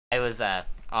was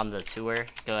on the tour,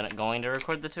 going to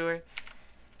record the tour,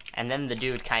 and then the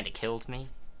dude kind of killed me,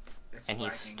 and he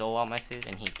stole all my food,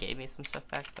 and he gave me some stuff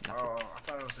back, but nothing. Oh, I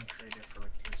thought it was in creative for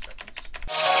like 3 seconds.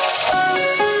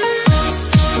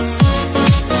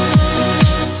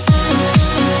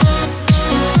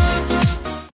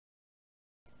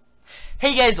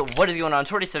 Hey guys, what is going on?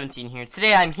 Torty17 here.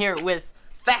 Today I'm here with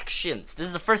Factions. This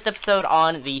is the first episode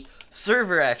on the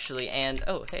server, actually, and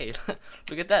oh, hey,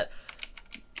 look at that.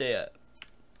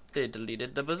 They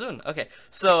deleted the Bazoon. Okay,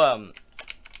 so,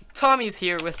 Tommy's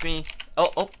here with me.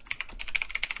 Oh.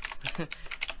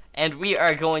 And we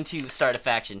are going to start a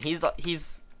faction.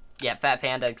 Yeah, Fat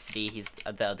Panda XD. He's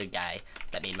the other guy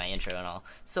that made my intro and all.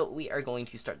 So we are going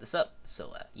to start this up.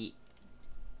 So, yeah,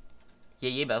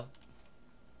 bro.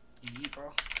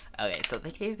 Okay, so they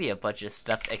gave me a bunch of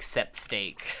stuff except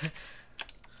steak.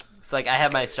 So like I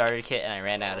have my starter kit and I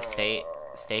ran out of steak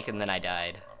and then I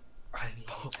died.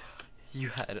 You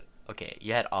had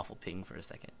awful ping for a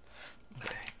second.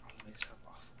 Okay. I always have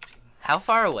awful ping. How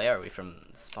far away are we from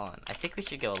spawn? I think we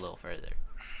should go a little further.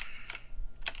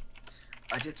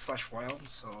 I did /wild,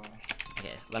 so.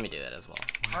 Okay, so let me do it as well.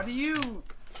 How do you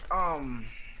how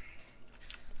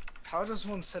does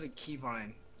one set a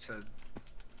keybind to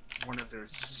one of their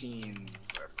scenes?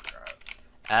 I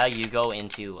forgot. You go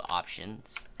into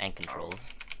options and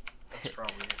controls. That's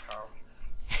probably how.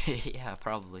 Yeah,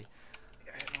 probably.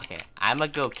 Yeah, Okay, I'm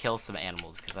gonna go kill some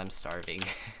animals because I'm starving.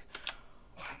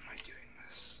 Why am I doing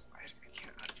this? I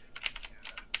can't.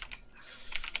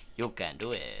 You can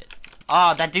do it.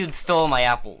 Oh, that dude stole my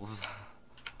apples.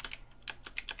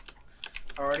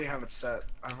 I already have it set.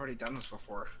 I've already done this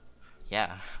before.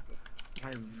 Yeah. Am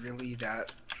I really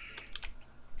that?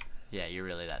 Yeah, you're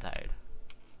really that tired.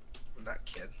 That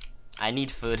kid. I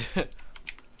need food.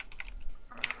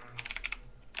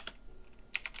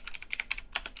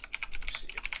 See.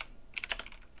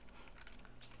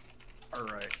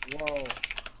 Alright, well.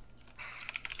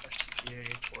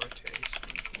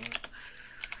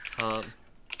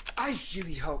 I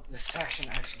really hope this session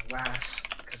actually lasts,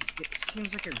 because it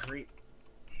seems like a great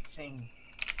thing.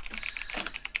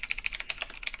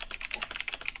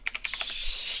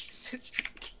 Jesus.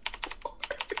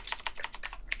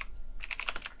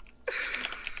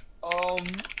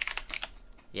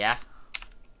 Yeah?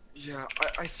 Yeah,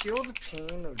 I feel the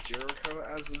pain of Jericho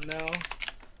as of now.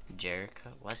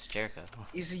 Jericho? What's Jericho?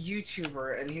 He's a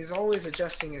YouTuber, and he's always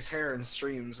adjusting his hair in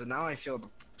streams, and now I feel the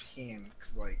pain,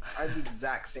 because, like, I have the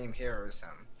exact same hair as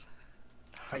him.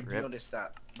 I noticed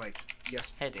that, like,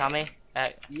 yesterday. Hey, Tommy.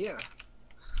 Yeah.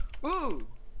 Ooh!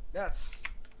 It's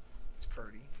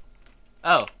pretty.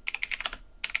 Oh.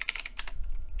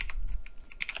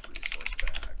 Resource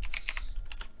packs.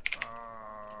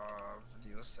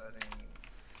 Video settings.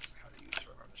 How to use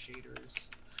run on shaders.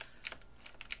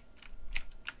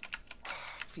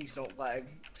 Please don't lag.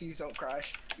 Please don't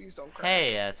crash. Please don't crash.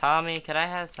 Hey, Tommy, could I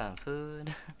have some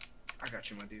food? I got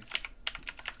you, my dude.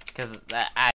 Because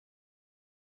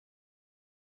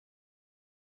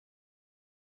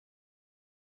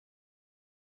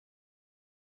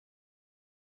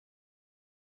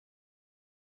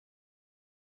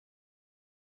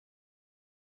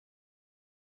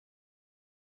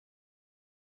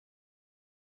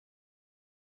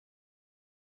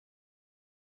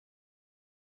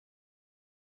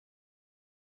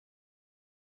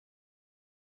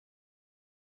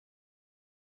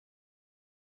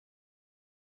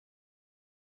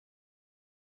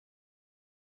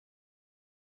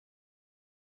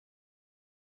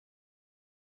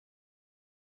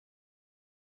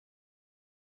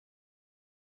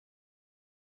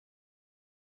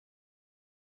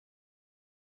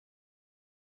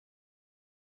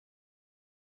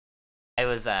I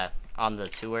was on the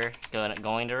tour,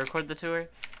 going to record the tour,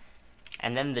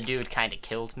 and then the dude kind of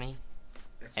killed me,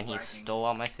 and he stole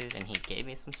all my food, and he gave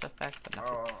me some stuff back, but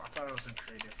nothing. Oh, I thought it was in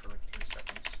creative for like 3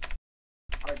 seconds.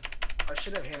 I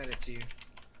should have handed it to you.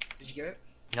 Did you get it?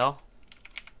 No?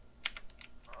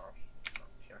 Oh,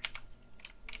 here.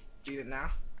 Do you get it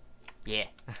now? Yeah.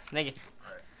 Thank you.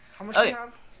 Alright. How much do you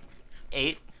have?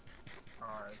 8.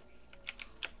 Alright.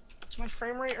 What's my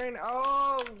frame rate right now?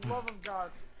 Oh, love of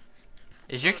God.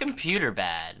 Is your computer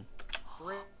bad?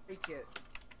 Break it.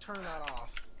 Turn that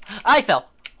off. I fell!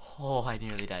 Oh, I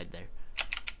nearly died there.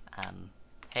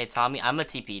 Hey Tommy, I'm a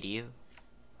TP to you.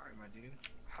 Alright, my dude.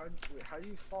 How do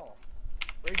you fall?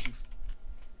 Where'd you?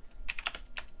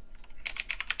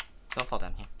 Don't fall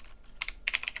down here.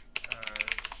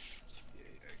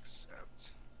 TPA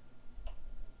accept.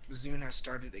 Zune has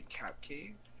started a cap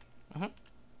cave. I don't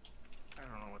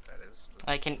know what that is.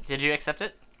 Did you accept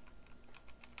it?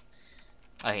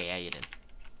 Okay, yeah, you did.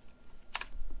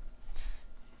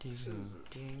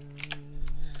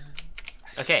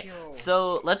 Okay,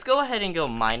 so let's go ahead and go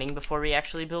mining before we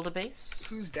actually build a base.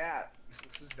 Who's that?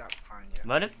 Who's that behind you?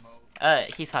 Motives?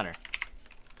 He's Hunter.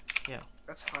 Yeah.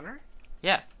 That's Hunter?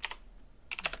 Yeah.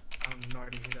 I have no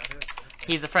idea who that is.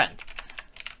 He's a friend.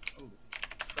 Ooh,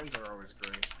 friends are always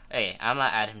great. Okay, I'm gonna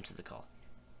add him to the call.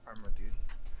 I'm a dude.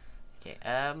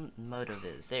 Okay, Motive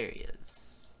is, there he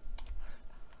is.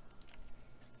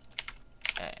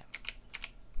 Okay.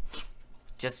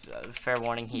 Just fair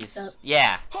warning, he's,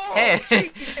 yeah. Oh, Hey!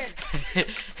 Jesus!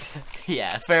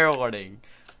 Yeah, fair warning.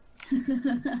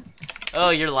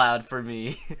 Oh, you're loud for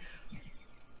me.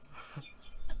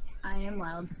 I am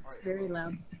loud. Very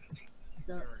loud.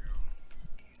 So. There we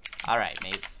go. Alright,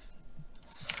 mates.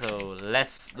 So,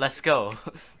 let's go.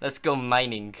 Let's go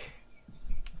mining.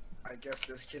 I guess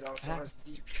this kid also has a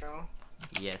deep channel.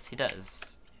 Yes, he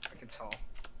does. I can tell.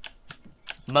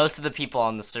 Most of the people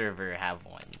on the server have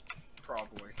one.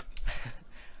 Probably.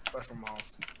 Aside from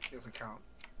Miles. He doesn't count.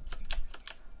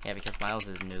 Yeah, because Miles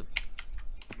is noob.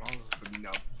 Miles is a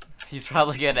nub. He's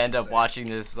probably gonna end up watching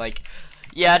this like,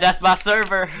 yeah, that's my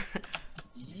server.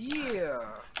 Yeah.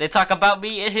 They talk about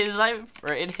me in his live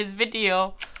or in his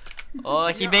video. Oh,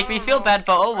 he Yeah, make I me don't feel know. bad,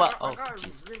 but oh I well. got, Oh, I got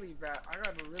jeez. really bad. I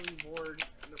got really bored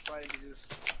and decided to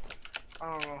just.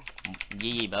 I don't know.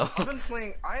 Yeah, bro. I've been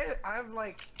playing. I have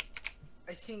like,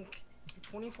 I think,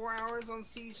 24 hours on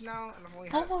Siege now, and I've only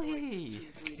had it for like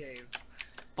Boy. 2-3 days.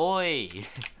 Boy.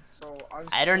 So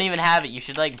I don't even have it. You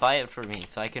should like buy it for me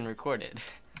so I can record it.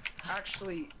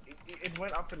 Actually, it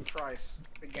went up in price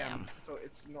again, Damn. so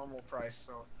it's normal price.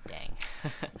 So Dang.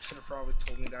 should have probably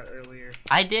told me that earlier.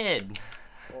 I did.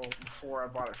 Well, before I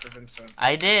bought it for Vincent.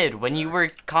 I did. When you were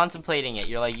contemplating it,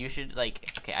 you're like, you should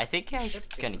like. Okay, I think I'm Should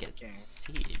get gonna this get game.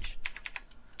 siege.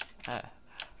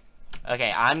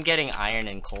 Okay, I'm getting iron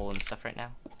and coal and stuff right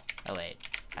now. Oh wait,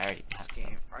 I already This have some.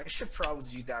 game. I should probably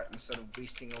do that instead of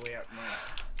wasting away at money.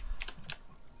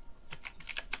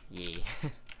 Yeah.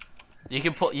 You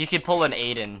can pull an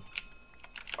Aiden.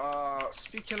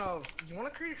 Speaking of, you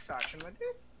want to create a faction, my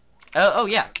dude? Oh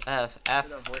yeah. F That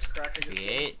voice crack I just did?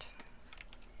 create.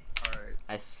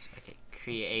 Alright. Okay,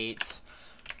 create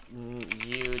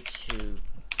YouTube.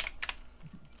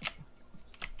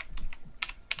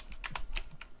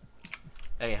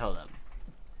 Okay, hold up.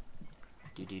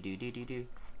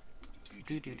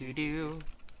 Do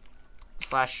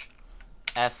slash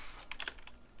F.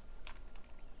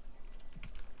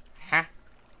 Huh?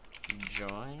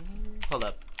 Join. Hold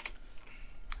up.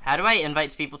 How do I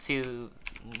invite people to?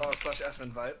 Oh, slash F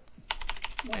invite.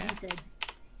 What Yeah. he said.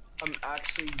 I'm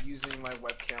actually using my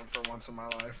webcam for once in my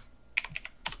life.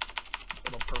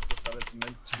 For the purpose that it's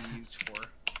meant to be used for.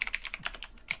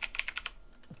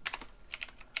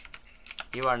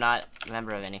 You are not a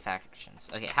member of any factions.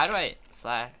 Okay, how do I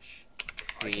slash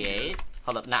create?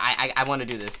 Hold up. Now I want to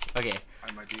do this. Okay.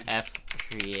 Hi, my dude. F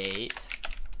create.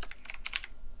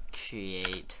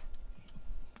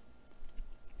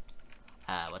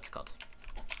 What's it called?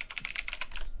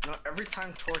 You know, every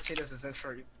time Torte does his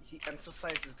intro, he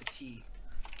emphasizes the T.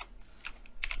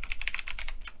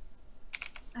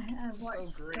 I have So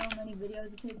watched so, great. many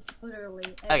videos of his literally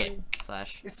Okay.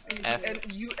 Slash It's F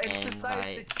and you emphasize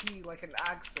invite. the T like an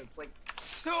accent. It's like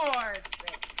Torte.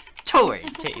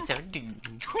 Torte 17.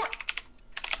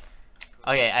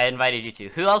 Okay, I invited you to.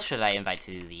 Who else should I invite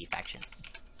to the faction?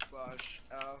 Slash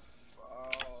F.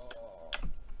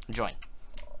 Join.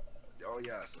 Oh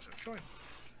yeah, slash F. Join.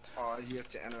 You have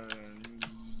to enter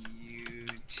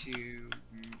YouTube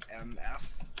MF.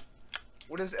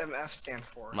 What does MF stand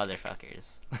for?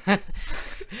 Motherfuckers.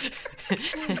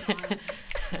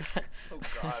 Oh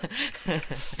god.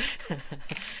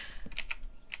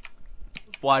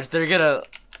 Watch, they're gonna.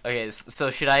 Okay,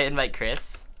 so should I invite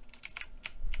Chris?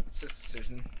 It's his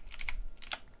decision.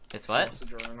 It's If he what? wants to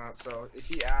join or not. So if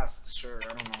he asks, sure. I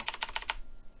don't know.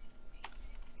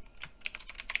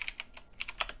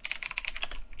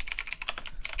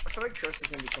 I feel like Chris is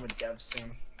gonna become a dev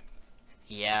soon.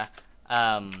 Yeah.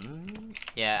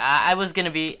 Yeah. I was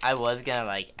gonna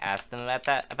like ask them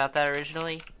about that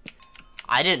originally.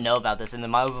 I didn't know about this, and then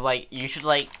Miles was like, "You should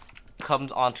like come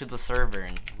onto the server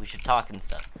and we should talk and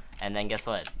stuff." And then guess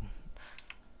what?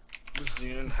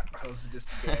 Zoom, how's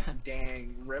this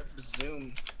dang rip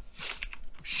Zoom?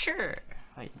 Sure.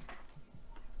 Wait.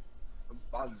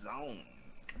 Bazone.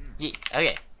 Yeah,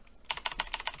 okay.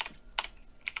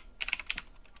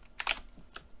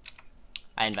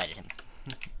 I invited him.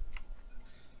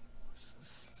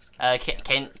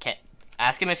 Can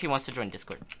ask him if he wants to join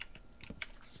Discord.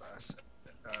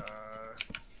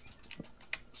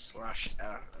 Slash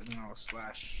no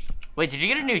slash. Wait, did you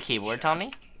get a new keyboard,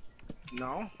 Tommy?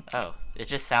 No? Oh, it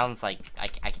just sounds like I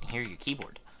can hear your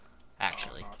keyboard.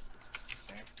 Actually. Oh, no, it's the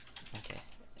same. Okay.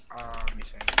 Let me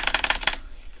think.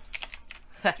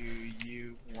 Do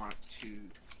you want to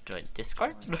Join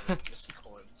Discord? join the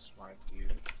Discord, my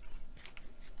dude?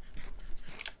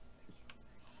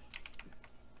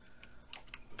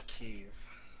 Cave.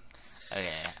 Okay.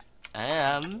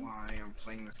 Why I'm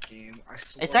playing this game? I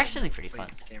swear It's actually I'm pretty playing fun.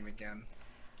 This game again.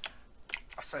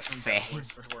 Aside Same.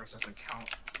 from Bed Wars doesn't count.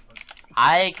 But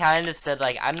I kind of said,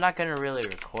 like, I'm not gonna really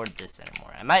record this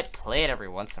anymore. I might play it every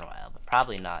once in a while, but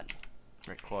probably not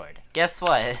record. Guess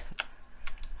what?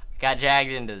 Got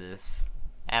dragged into this.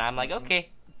 And I'm like, okay,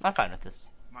 I'm fine with this.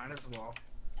 might as well.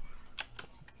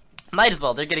 Might as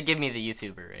well. They're gonna give me the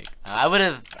YouTuber rig. I would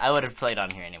have played on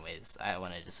here anyways. I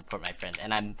wanted to support my friend,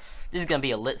 and this is gonna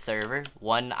be a lit server.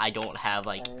 One, I don't have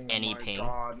like any ping. Oh my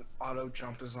god, auto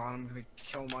jump is on. I'm gonna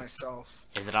kill myself.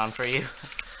 Is it on for you? I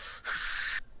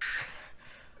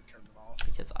turned it off.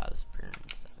 Because Osborne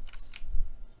says.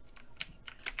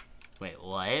 Wait,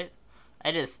 what?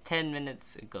 I just 10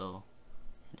 minutes ago,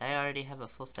 and I already have a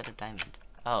full set of diamond.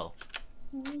 Oh.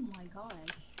 Oh my gosh.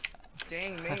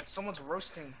 Dang, mate, someone's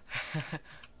roasting.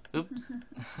 Oops.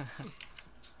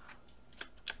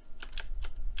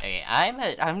 Okay,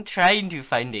 I'm trying to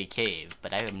find a cave,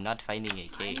 but I am not finding a I am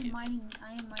cave. mining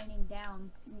down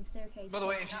in the staircase. By the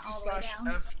way, if you Not do all the way slash down.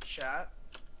 F chat,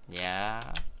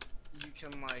 Yeah. you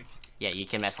can like, Yeah, you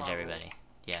can message Follow. everybody.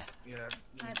 Yeah. yeah.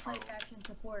 You I can played follow. factions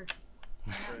before.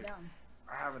 I'm not done.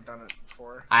 I haven't done it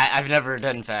before. I've never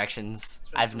done factions. It's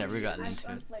been I've 3 never gotten years.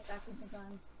 into I've played factions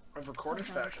sometimes. I've recorded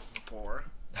Okay. factions before.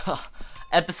 it.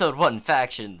 Episode 1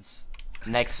 factions.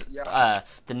 Next Yeah.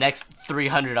 the next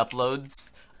 300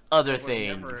 uploads. Other It was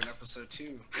never in things. episode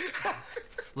 2.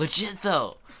 Legit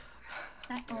though.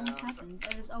 That always Yeah. happens.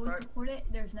 I just always Fact- record it.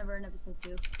 There's never an episode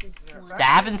 2. Just Yeah, one. That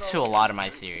happens to a always lot of my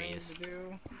great thing series. to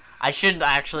do. I shouldn't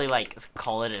actually like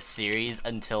call it a series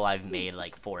until I've made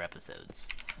like 4 episodes.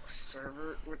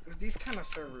 Server with these kind of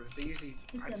servers, they usually.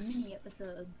 It's a mini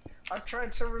episode. I've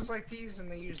tried servers like these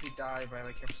and they usually die by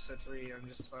like episode 3. I'm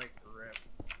just like rip.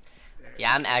 There.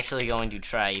 Yeah, I'm actually going to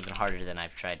try even harder than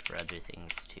I've tried for other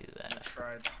things to I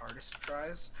tried the hardest of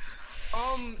tries.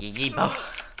 Yeebo. So,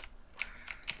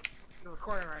 you're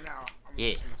recording right now. I'm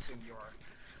Yeah. just gonna assume you are.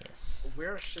 Yes.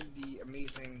 Where should the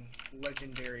amazing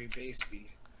legendary base be?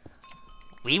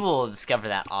 We will discover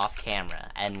that off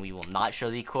camera and we will not show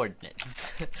the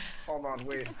coordinates. Hold on,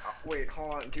 wait,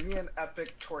 hold on. Give me an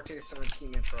epic Torte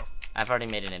 17 intro. I've already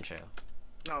made an intro.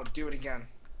 No, do it again.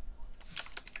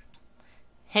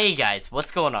 Hey guys,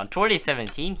 what's going on?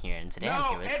 2017 here, and today I'm No,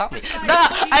 here with Tommy. emphasize No,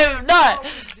 the I am not.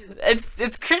 always do.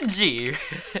 It's cringy.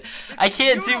 I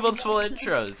can't do multiple beautiful.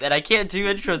 intros, and I can't do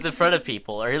intros in front of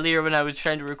people. Earlier, when I was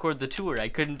trying to record the tour, I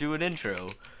couldn't do an intro.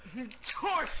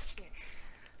 Torte!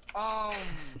 I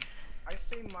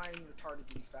say mine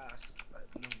retardedly fast, but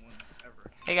no one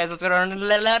ever. Hey guys, what's going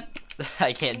on?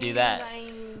 I can't do that.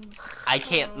 I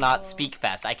can't not speak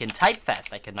fast. I can type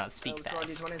fast. I cannot speak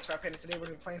fast. My name's Fat Panda. Today we're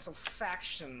gonna be playing some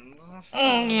factions.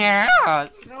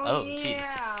 Yes. Oh, jeez.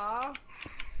 yeah.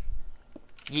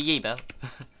 Yeah, Bo.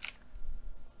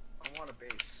 I want a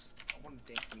base. I want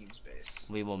a Dank Memes base.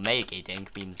 We will make a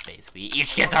Dank Memes base. We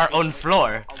each get our own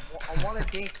floor. I want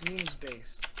a Dank Memes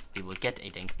base. We will get a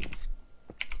Dank Memes.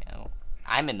 Oh,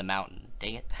 I'm in the mountain.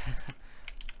 Dang it.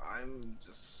 I'm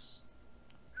just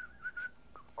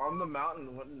on the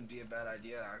mountain. Wouldn't be a bad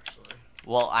idea, actually.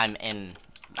 Well, I'm in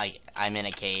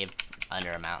a cave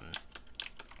under a mountain.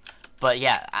 But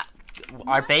yeah,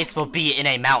 our base will be in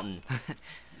a mountain.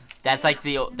 That's like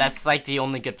the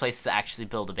only good place to actually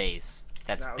build a base.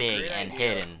 That's Now, a big great and idea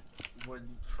hidden. Would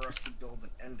for us to build an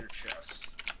Ender chest,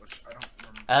 which I don't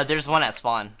remember. There's one at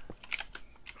spawn,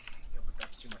 Yeah, but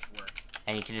that's too much work.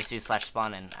 and you can just do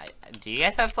 /spawn. And do you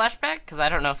guys have /back? Because I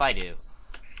don't know if I do.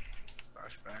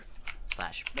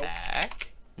 Splashback. /back.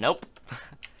 Nope.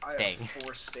 I Dang. have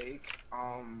 4 steak.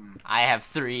 I have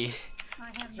 3.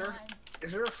 I have Sir? 9.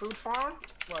 Is there a food farm?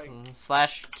 Like,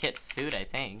 /kit food, I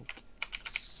think.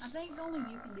 I think only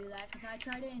you can do that because I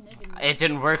tried it and it didn't. It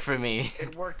didn't work for me.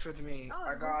 it worked with me. Oh, I it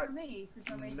worked got for me for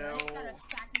some reason. no- I just got a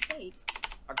stack of steak.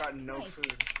 no Nice.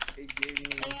 food. It gave me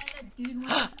And a dude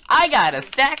wants. I got a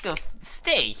stack of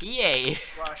steak. Yay.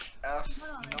 /F.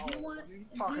 Hold on, No, a dude, what are you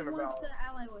a talking dude wants about? to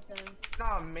ally with us.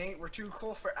 Nah, mate, we're too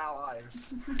cool for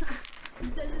allies. It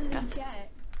says it in the chat.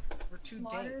 We're too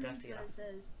Slaughter, dank. that's what it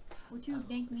says. We're too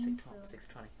dank memes. So.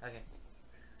 6:20. Okay.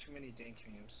 Too many dank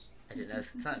memes. I didn't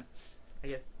ask the time.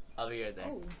 Okay. I'll be right there.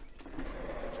 Oh,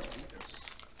 Let's do this.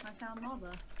 I found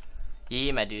lava.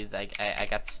 Yeah, my dudes, I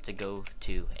got to go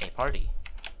to a party.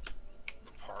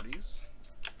 Parties?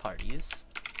 Parties?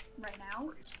 Right now?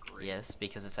 Party's great. Yes,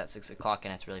 because it's at 6 o'clock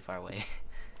and it's really far away.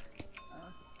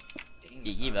 Dang,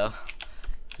 Yee son. yee, bo.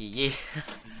 Yee yee.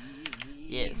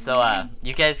 Yeah, so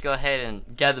you guys go ahead and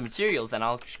gather the materials and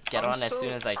I'll get on as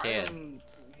soon as I can. I'm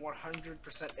 100%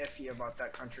 iffy about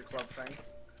that country club thing.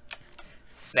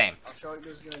 Same. I feel like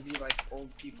there's gonna be like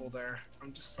old people there.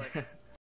 I'm just like,